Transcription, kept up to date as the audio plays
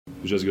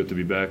was just good to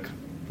be back.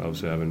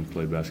 Obviously, I haven't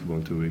played basketball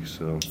in 2 weeks,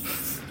 so.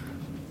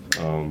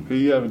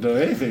 You haven't done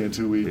anything in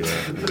 2 weeks.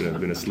 Yeah, I've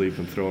been asleep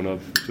and thrown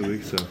up for 2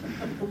 weeks, so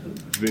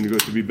it's been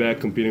good to be back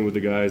competing with the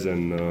guys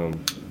and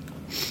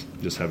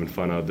just having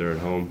fun out there at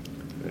home.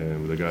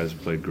 And the guys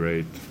played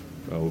great.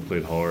 We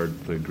played hard,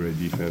 played great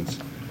defense,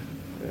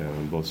 and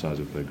on both sides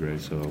we played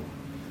great. So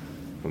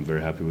I'm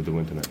very happy with the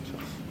win tonight. So.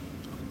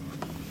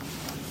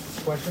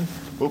 Question?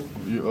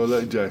 I'll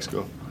let Jax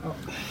go.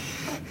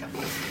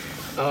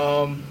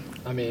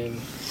 I mean,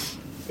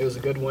 it was a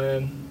good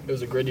win. It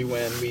was a gritty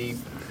win. We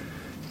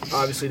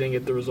obviously didn't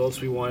get the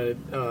results we wanted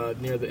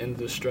near the end of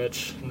the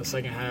stretch in the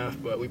second half,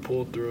 but we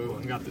pulled through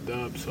and got the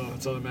dub, so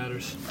that's all that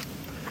matters.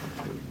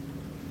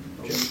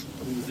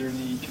 Was there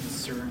any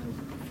concern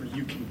for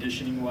you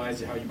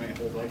conditioning-wise, how you might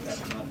hold like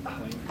that and not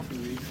playing for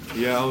 2 weeks?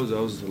 Yeah, I was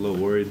a little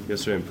worried.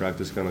 Yesterday in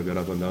practice kind of got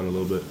up and down a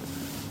little bit.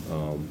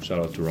 Shout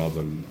out to Rob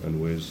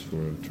and Wiz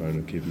for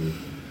trying to keep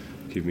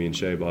me in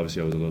shape.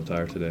 Obviously, I was a little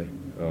tired today.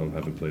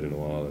 Haven't played in a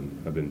while, and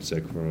I've been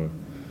sick for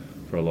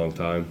a long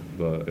time.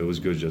 But it was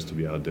good just to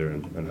be out there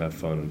and have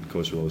fun. And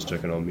Coach was always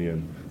checking on me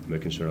and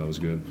making sure I was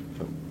good.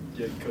 So.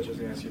 Yeah, Coach, I was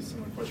going to ask you a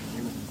similar question.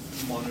 Were you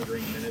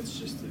monitoring minutes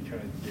just to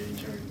kind of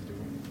gauge how you're doing?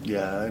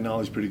 Yeah, I know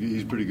he's pretty good.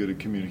 He's pretty good at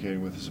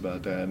communicating with us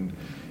about that,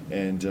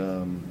 and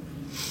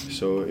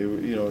so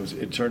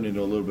it turned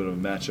into a little bit of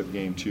a matchup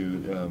game too.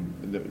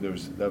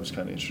 That was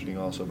kind of interesting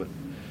also, but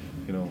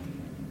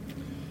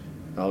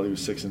Aly was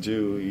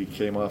 6-2. He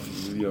came off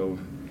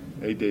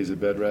 8 days of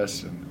bed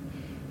rest and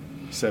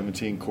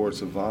 17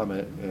 quarts of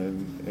vomit,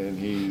 and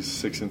he's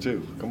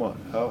 6-2. Come on,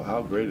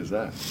 how great is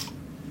that? It's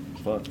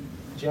fun.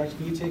 Jax,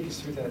 can you take us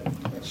through that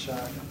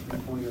shot,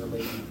 three-pointer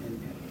late?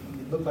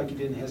 It looked like you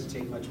didn't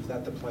hesitate much. Was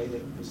that the play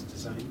that was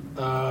designed?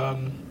 I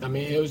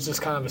mean, it was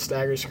just kind of a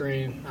stagger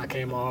screen. I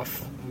came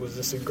off, was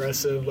just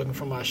aggressive, looking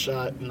for my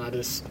shot, and I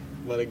just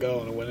let it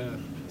go, and it went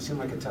in. It seemed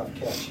like a tough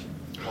catch.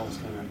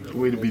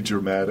 Way to be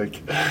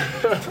dramatic.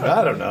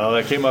 I don't know.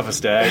 I came off a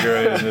stagger,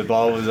 and the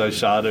ball I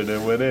shot it, and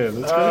it went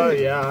in. That's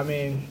great. Yeah, I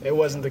mean, it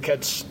wasn't the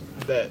catch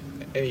that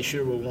any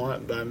shooter would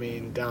want, but, I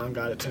mean, Dallin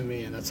got it to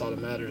me, and that's all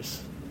that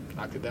matters.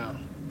 Knocked it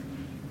down.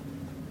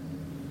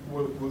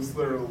 Was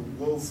there a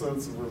little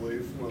sense of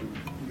relief when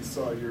you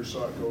saw your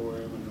shot go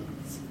in, and then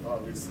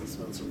obviously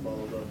Spencer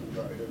followed up and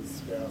got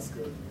his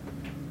basket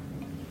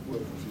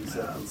with a few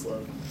seconds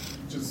left,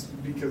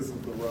 just because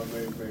of the run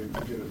they made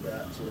to get it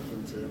back to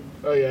him too?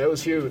 Oh, yeah, it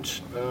was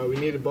huge. We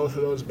needed both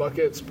of those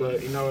buckets,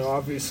 but,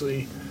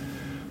 obviously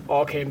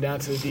all came down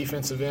to the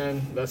defensive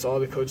end. That's all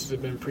the coaches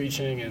have been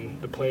preaching,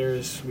 and the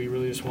players, we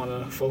really just want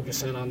to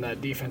focus in on that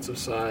defensive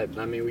side.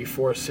 I mean, we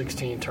forced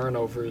 16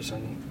 turnovers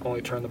and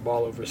only turned the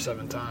ball over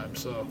 7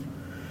 times, so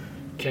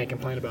can't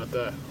complain about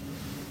that.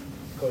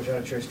 Coach,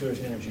 I'm sure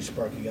Stewart's energy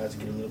sparked you guys to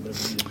get a little bit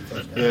of lead in the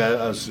first half.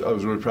 Yeah, I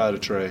was really proud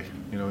of Trey.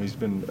 He's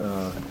been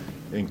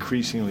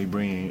increasingly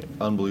bringing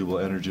unbelievable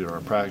energy to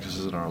our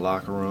practices in our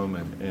locker room,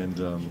 and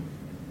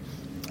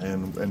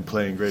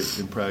playing great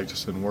in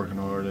practice and working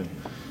hard. And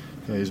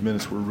his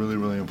minutes were really,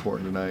 really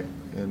important tonight,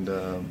 and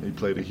he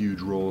played a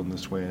huge role in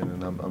this win.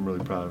 And I'm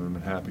really proud of him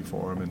and happy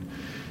for him. And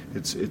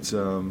it's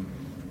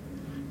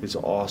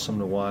awesome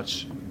to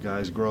watch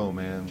guys grow,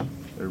 man.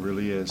 It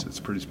really is. It's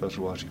pretty special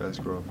to watch guys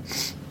grow.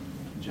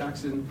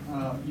 Jaxson,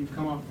 you've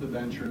come off the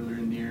bench earlier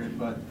in the year,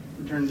 but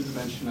returned to the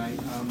bench tonight.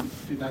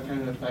 Did that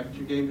kind of affect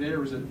your game today,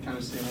 or was it kind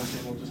of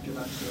same old, just get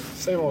back to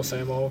it?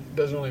 Same old.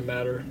 Doesn't really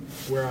matter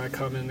where I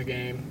come in the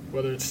game,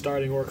 whether it's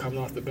starting or coming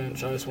off the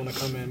bench. I just want to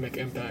come in and make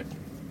impact.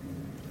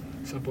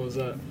 Simple as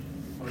that.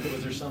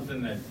 Was there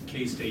something that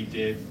K-State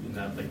did in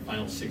that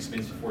final 6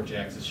 minutes before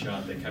Jackson's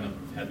shot that kind of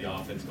had the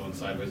offense going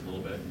sideways a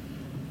little bit?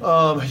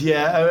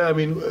 Yeah, I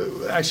mean,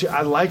 actually,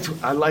 I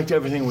liked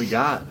everything we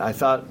got. I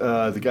thought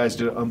the guys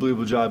did an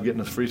unbelievable job getting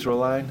to the free throw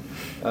line.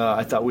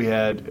 I thought we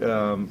had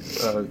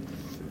at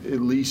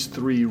least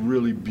 3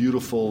 really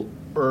beautiful,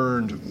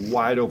 earned,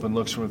 wide open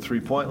looks from the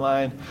 3-point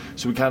line.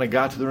 So we kind of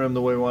got to the rim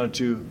the way we wanted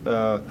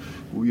to.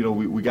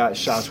 We got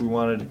shots we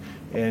wanted,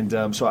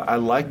 and so I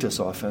liked us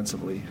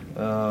offensively.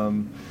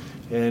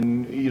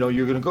 And,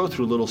 you're going to go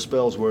through little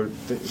spells where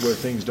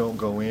things don't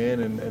go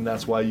in, and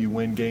that's why you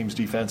win games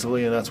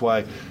defensively, and that's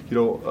why,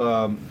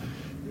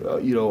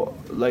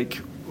 like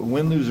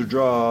win, lose, or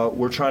draw,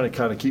 we're trying to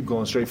kind of keep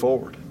going straight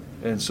forward.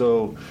 And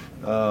so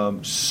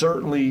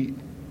certainly,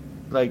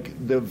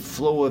 like, the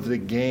flow of the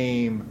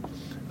game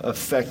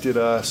affected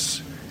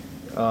us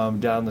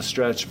down the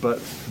stretch, but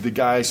the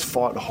guys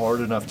fought hard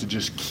enough to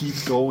just keep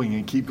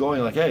going.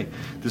 Like, hey,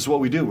 this is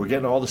what we do. We're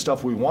getting all the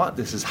stuff we want.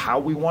 This is how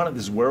we want it.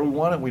 This is where we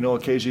want it. We know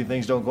occasionally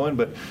things don't go in,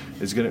 but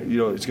it's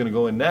gonna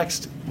go in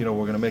next.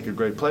 We're gonna make a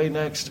great play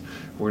next.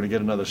 We're gonna get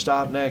another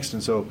stop next.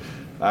 And so,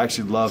 I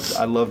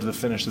loved the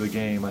finish of the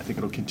game. I think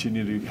it'll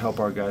continue to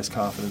help our guys'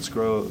 confidence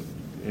grow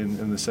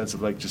in the sense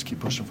of, like, just keep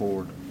pushing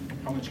forward.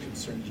 How much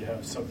concern do you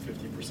have sub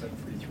 50%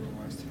 free throw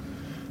wise?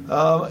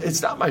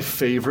 It's not my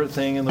favorite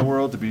thing in the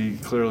world, to be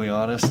clearly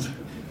honest.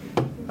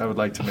 I would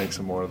like to make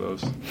some more of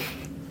those.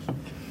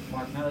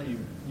 Mark, now that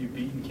you've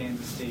beaten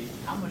Kansas State,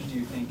 how much do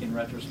you think, in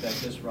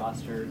retrospect, this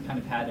roster kind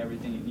of had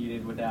everything it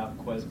needed without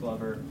Quez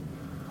Glover,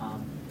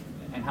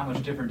 and how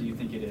much different do you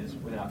think it is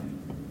without him?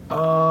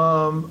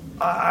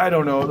 I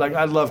don't know. Like,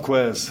 I love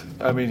Quez.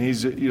 I mean,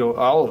 he's,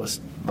 all of us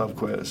love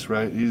Quez,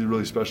 right? He's a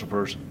really special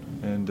person,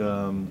 and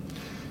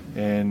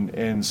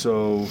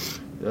so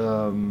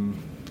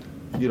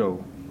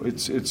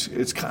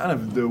it's kind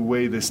of the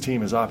way this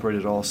team has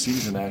operated all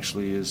season.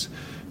 Actually, is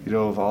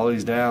if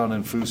Ollie's down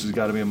and Foose has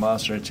got to be a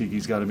monster and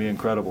Tiki's got to be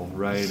incredible,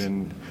 right?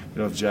 And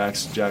if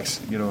Jax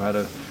had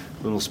a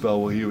little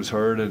spell where he was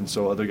hurt, and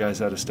so other guys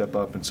had to step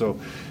up. And so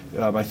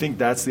I think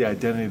that's the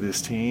identity of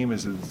this team,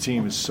 is that the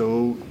team is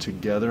so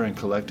together and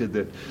collected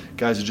that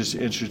guys are just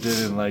interested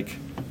in, like,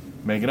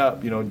 making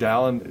up.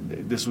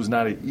 Dallin, this was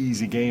not an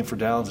easy game for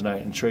Dallin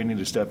tonight, and training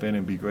to step in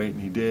and be great,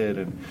 and he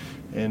did.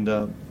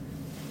 And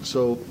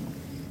so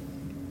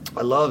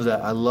I love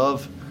that.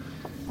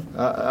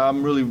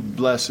 I'm really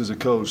blessed as a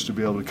coach to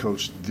be able to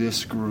coach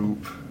this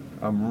group.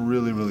 I'm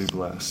really, really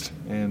blessed.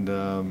 And,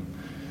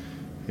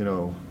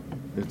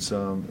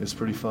 it's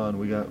pretty fun.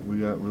 We got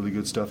really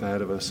good stuff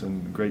ahead of us,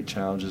 and great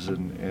challenges,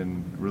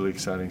 and really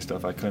exciting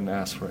stuff. I couldn't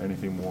ask for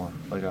anything more.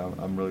 Like,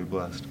 I'm really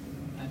blessed.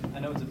 I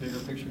know it's a bigger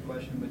picture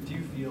question, but do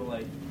you feel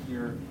like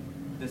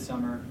this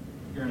summer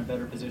you're in a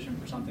better position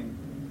for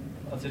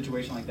a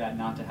situation like that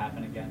not to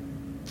happen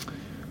again?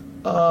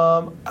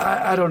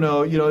 I don't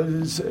know.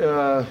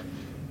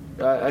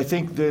 I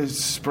think the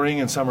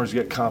spring and summers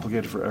get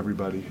complicated for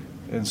everybody,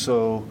 and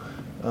so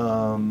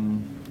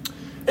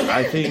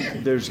I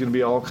think there's going to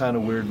be all kind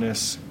of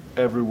weirdness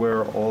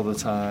everywhere all the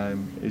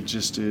time. It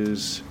just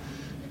is.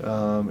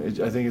 I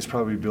think it's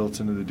probably built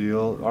into the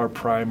deal. Our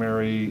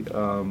primary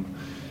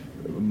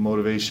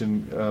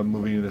motivation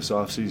moving into this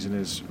offseason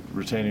is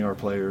retaining our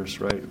players,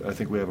 right? I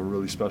think we have a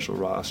really special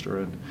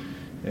roster,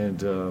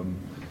 and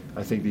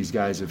I think these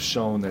guys have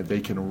shown that they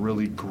can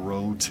really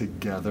grow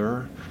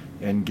together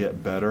and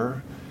get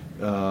better.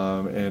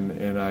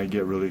 And I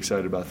get really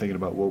excited about thinking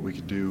about what we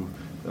could do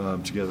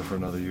together for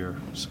another year.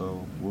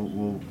 So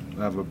we'll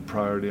have a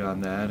priority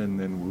on that, and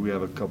then we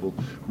have a couple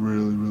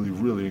really, really,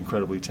 really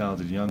incredibly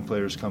talented young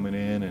players coming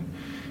in,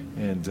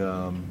 and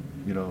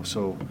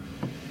so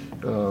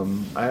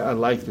I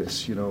like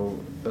this.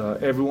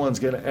 Everyone's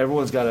got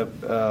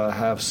to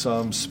have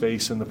some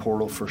space in the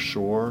portal for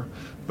sure.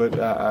 But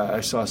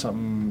I saw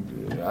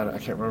something, I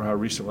can't remember how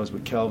recent it was,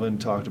 but Kelvin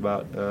talked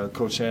about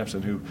Coach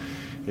Sampson, who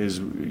is,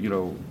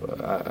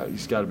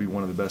 he's got to be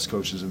one of the best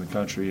coaches in the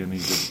country, and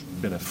he's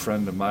been a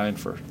friend of mine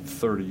for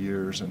 30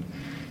 years. And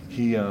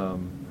he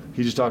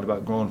just talked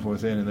about growing from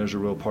within, and there's a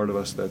real part of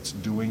us that's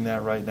doing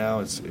that right now.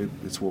 It's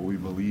what we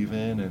believe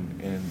in,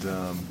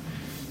 and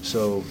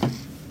so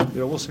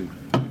we'll see.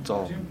 It's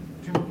all.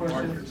 Two more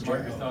questions.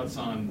 Mark, your thoughts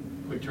on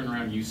quick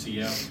turnaround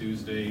UCF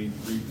Tuesday,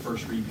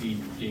 first repeat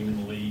game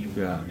in the league.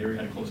 Yeah. They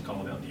had a close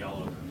call without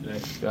Diallo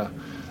today.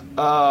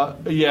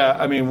 Yeah.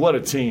 I mean, what a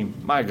team!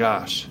 My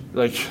gosh,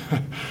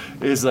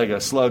 it's like a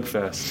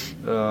slugfest.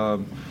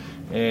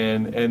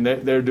 And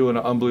they're doing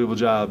an unbelievable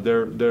job.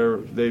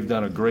 They've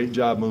done a great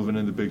job moving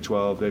into the Big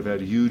 12. They've had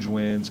huge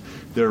wins.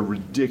 They're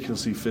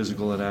ridiculously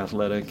physical and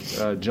athletic.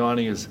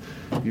 Johnny is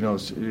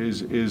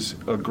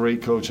a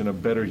great coach and a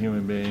better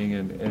human being,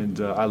 and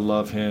I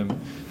love him.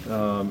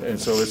 And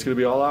so it's going to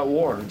be all-out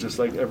war, just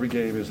like every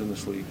game is in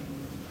this league.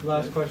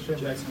 Last question.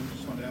 Jaxson,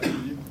 just wanted to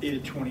ask you, 8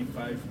 of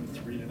 25 from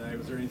 3 tonight.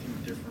 Was there anything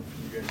different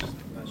for you guys?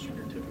 Not sure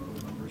your typical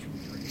numbers from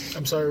 3.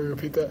 I'm sorry,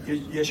 repeat that. You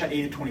guys shot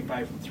 8 of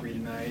 25 from 3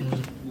 tonight,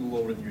 just a little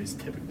lower than you guys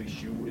typically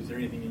shoot. Is there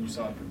anything that you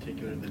saw in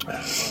particular that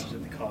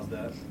caused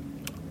that?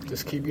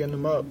 Just keep getting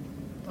them up.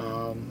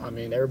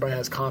 Everybody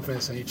has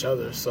confidence in each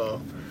other,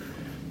 so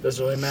it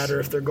doesn't really matter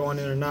if they're going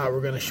in or not.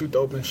 We're going to shoot the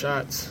open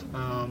shots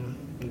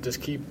and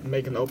just keep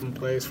making the open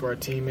plays for our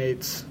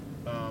teammates.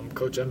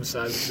 Coach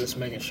emphasizes just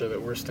making sure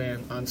that we're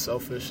staying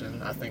unselfish,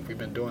 and I think we've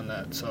been doing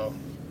that. So,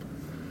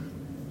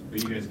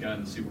 But you guys got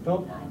in the Super Bowl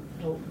tomorrow.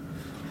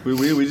 We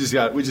just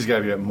got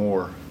to get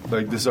more.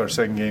 Like, this is our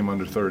second game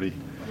under 30.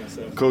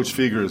 Coach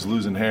Fieger is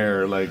losing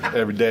hair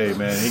every day,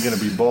 man. He's going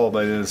to be bald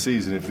by the end of the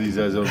season if these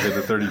guys don't get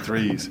the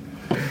 33s.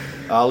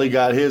 Aly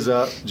got his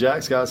up.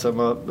 Jack's got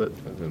some up, but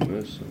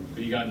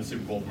But you got in the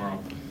Super Bowl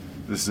tomorrow.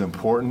 This is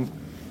important.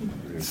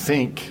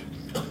 Think.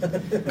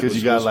 Because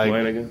you got You're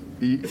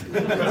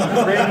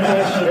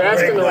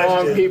asking the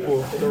wrong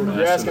people.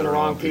 You're asking the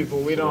wrong people.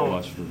 We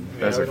don't.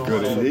 That's a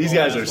good. These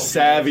guys are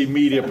savvy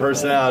media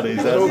personalities.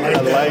 I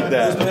like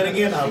that.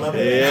 Again, I love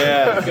it.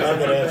 Yeah.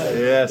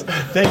 Yes.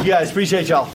 Thank you guys. Appreciate y'all.